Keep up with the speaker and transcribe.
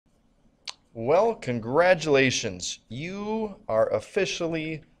Well, congratulations. You are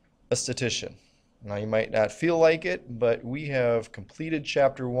officially a statistician. Now, you might not feel like it, but we have completed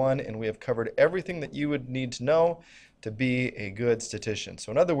chapter 1 and we have covered everything that you would need to know to be a good statistician. So,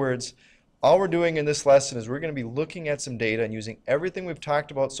 in other words, all we're doing in this lesson is we're going to be looking at some data and using everything we've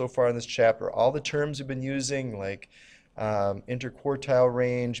talked about so far in this chapter, all the terms we've been using, like interquartile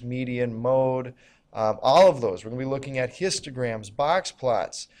range, median, mode, all of those. We're going to be looking at histograms, box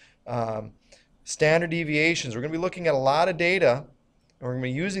plots, standard deviations. We're going to be looking at a lot of data, and we're going to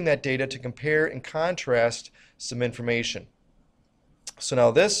be using that data to compare and contrast some information. So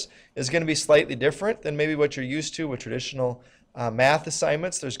now this is going to be slightly different than maybe what you're used to with traditional math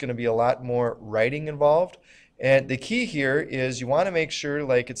assignments. There's going to be a lot more writing involved. And the key here is you want to make sure,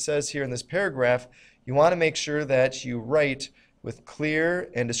 like it says here in this paragraph, you want to make sure that you write with clear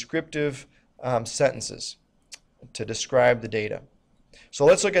and descriptive sentences to describe the data. So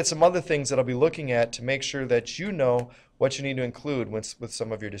let's look at some other things that I'll be looking at to make sure that you know what you need to include with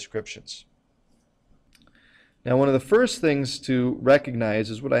some of your descriptions. Now, one of the first things to recognize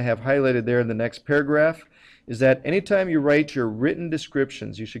is what I have highlighted there in the next paragraph, is that anytime you write your written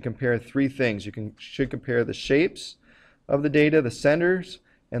descriptions, you should compare three things. You should compare the shapes of the data, the centers,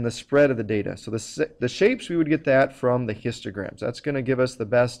 and the spread of the data. So the shapes, we would get that from the histograms. That's going to give us the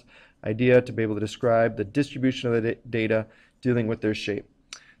best idea to be able to describe the distribution of the data dealing with their shape.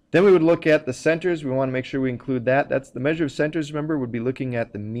 Then we would look at the centers. We want to make sure we include that. That's the measure of centers, remember, would be looking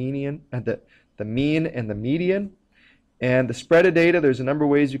at the median, the mean and the median. And the spread of data, there's a number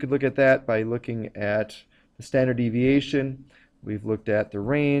of ways you could look at that by looking at the standard deviation. We've looked at the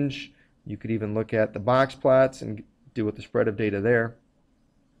range. You could even look at the box plots and deal with the spread of data there.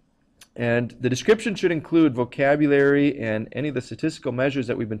 And the description should include vocabulary and any of the statistical measures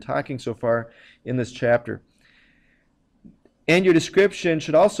that we've been talking so far in this chapter. And your description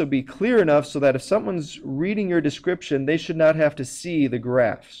should also be clear enough so that if someone's reading your description, they should not have to see the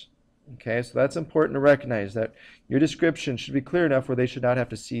graphs. Okay, so that's important to recognize, that your description should be clear enough where they should not have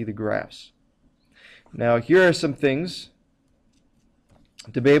to see the graphs. Now, here are some things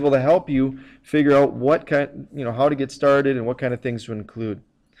to be able to help you figure out what kind, how to get started and what kind of things to include.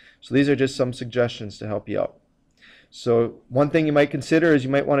 So these are just some suggestions to help you out. So one thing you might consider is you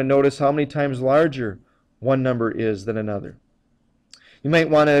might want to notice how many times larger one number is than another. You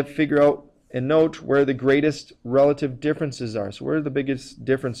might want to figure out and note where the greatest relative differences are. So where are the biggest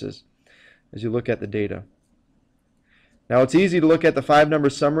differences as you look at the data? Now, it's easy to look at the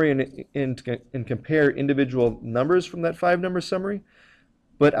 5-number summary and compare individual numbers from that 5-number summary,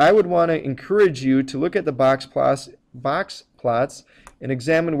 but I would want to encourage you to look at the box plots and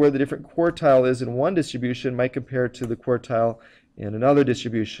examine where the different quartile is in one distribution might compare to the quartile in another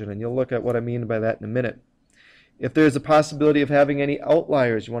distribution, and you'll look at what I mean by that in a minute. If there's a possibility of having any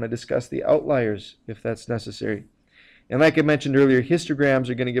outliers, you want to discuss the outliers if that's necessary. And like I mentioned earlier, histograms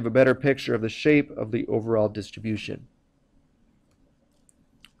are going to give a better picture of the shape of the overall distribution.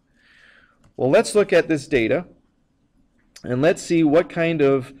 Well, let's look at this data and let's see what kind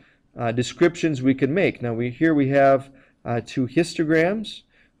of descriptions we can make. Now, here we have two histograms.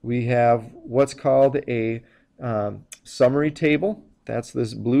 We have what's called a summary table. That's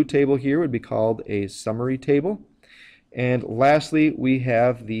this blue table here would be called a summary table. And lastly, we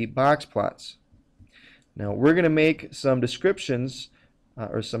have the box plots. Now, we're going to make some descriptions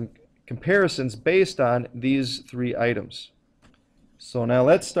or some comparisons based on these three items. So now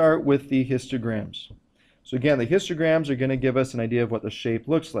let's start with the histograms. So again, the histograms are going to give us an idea of what the shape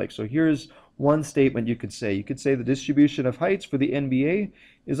looks like. So here's one statement you could say. You could say the distribution of heights for the NBA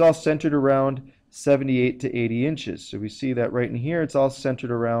is all centered around 78 to 80 inches. So we see that right in here, it's all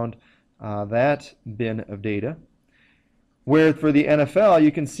centered around that bin of data. Where for the NFL,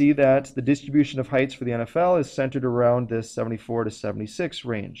 you can see that the distribution of heights for the NFL is centered around this 74 to 76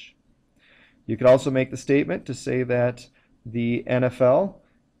 range. You could also make the statement to say that the NFL,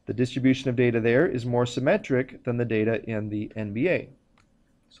 the distribution of data there is more symmetric than the data in the NBA.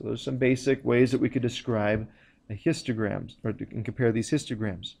 So there's some basic ways that we could describe the histograms or compare these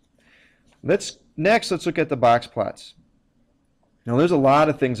histograms. Next, let's look at the box plots. Now, there's a lot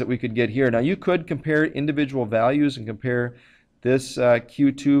of things that we could get here. Now, you could compare individual values and compare this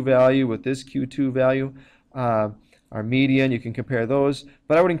Q2 value with this Q2 value, our median. You can compare those.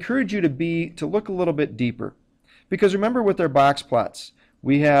 But I would encourage you to look a little bit deeper. Because remember, with our box plots,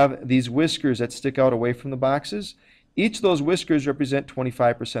 we have these whiskers that stick out away from the boxes. Each of those whiskers represent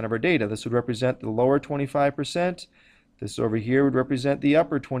 25% of our data. This would represent the lower 25%. This over here would represent the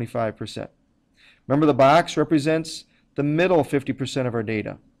upper 25%. Remember, the box represents the middle 50% of our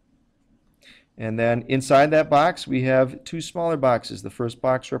data. And then inside that box, we have two smaller boxes. The first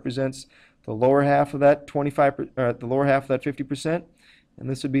box represents the lower half of that 50%, and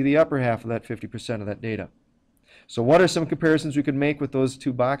this would be the upper half of that 50% of that data. So what are some comparisons we could make with those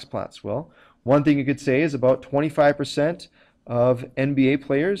two box plots? Well, one thing you could say is about 25% of NBA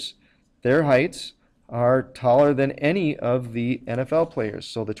players, their heights are taller than any of the NFL players.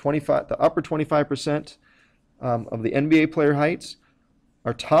 So the upper 25% of the NBA player heights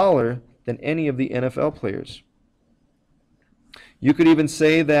are taller than any of the NFL players. You could even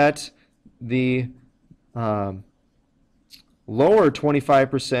say that the lower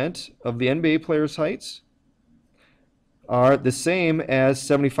 25% of the NBA players' heights are the same as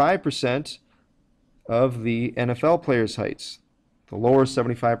 75% of the NFL players' heights. The lower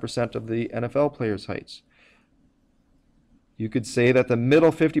 75% of the NFL players' heights. You could say that the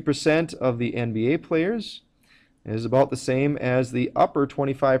middle 50% of the NBA players is about the same as the upper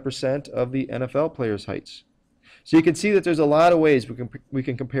 25% of the NFL players' heights. So you can see that there's a lot of ways we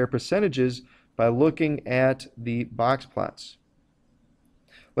can compare percentages by looking at the box plots.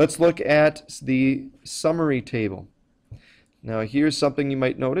 Let's look at the summary table. Now here's something you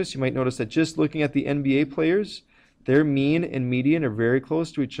might notice. You might notice that just looking at the NBA players, their mean and median are very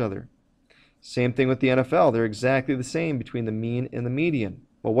close to each other. Same thing with the NFL. They're exactly the same between the mean and the median.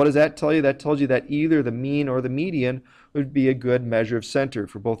 Well, what does that tell you? That tells you that either the mean or the median would be a good measure of center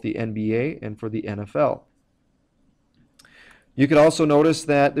for both the NBA and for the NFL. You could also notice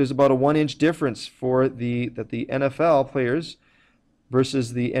that there's about a 1-inch difference for the NFL players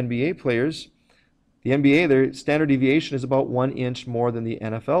versus the NBA players. The NBA, their standard deviation is about 1 inch more than the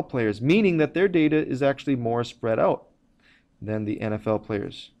NFL players, meaning that their data is actually more spread out than the NFL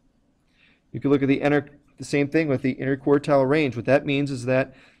players. You could look at the same thing with the interquartile range. What that means is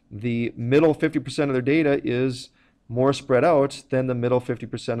that the middle 50% of their data is more spread out than the middle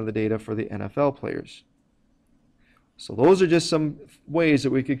 50% of the data for the NFL players. So those are just some ways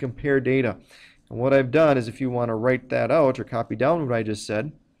that we could compare data. And what I've done is, if you want to write that out or copy down what I just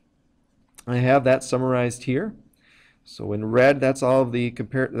said, I have that summarized here. So in red, that's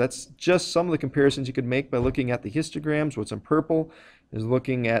just some of the comparisons you could make by looking at the histograms. What's in purple is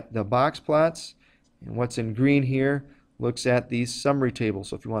looking at the box plots, and what's in green here looks at the summary table.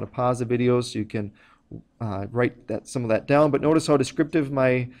 So if you want to pause the video so you can write some of that down, but notice how descriptive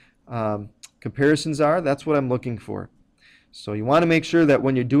my comparisons are. That's what I'm looking for. So you want to make sure that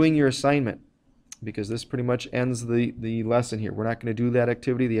when you're doing your assignment, because this pretty much ends the lesson here. We're not going to do that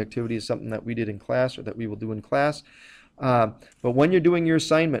activity. The activity is something that we did in class, or that we will do in class. But when you're doing your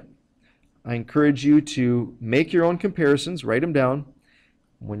assignment, I encourage you to make your own comparisons, write them down.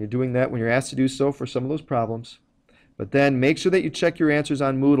 When you're doing that, when you're asked to do so for some of those problems, but then make sure that you check your answers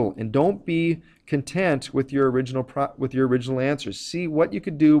on Moodle, and don't be content with your original answers. See what you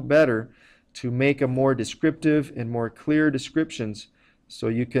could do better to make a more descriptive and more clear descriptions, so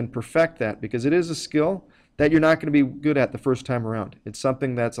you can perfect that, because it is a skill that you're not going to be good at the first time around. It's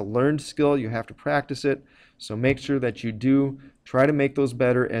something that's a learned skill. You have to practice it. So make sure that you do try to make those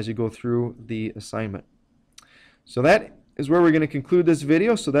better as you go through the assignment. So that is where we're going to conclude this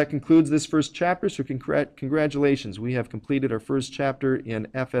video. So that concludes this first chapter. So congratulations. We have completed our first chapter in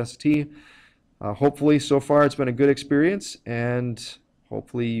FST. Hopefully so far it's been a good experience, and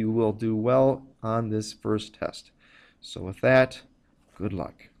hopefully you will do well on this first test. So with that, good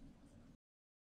luck.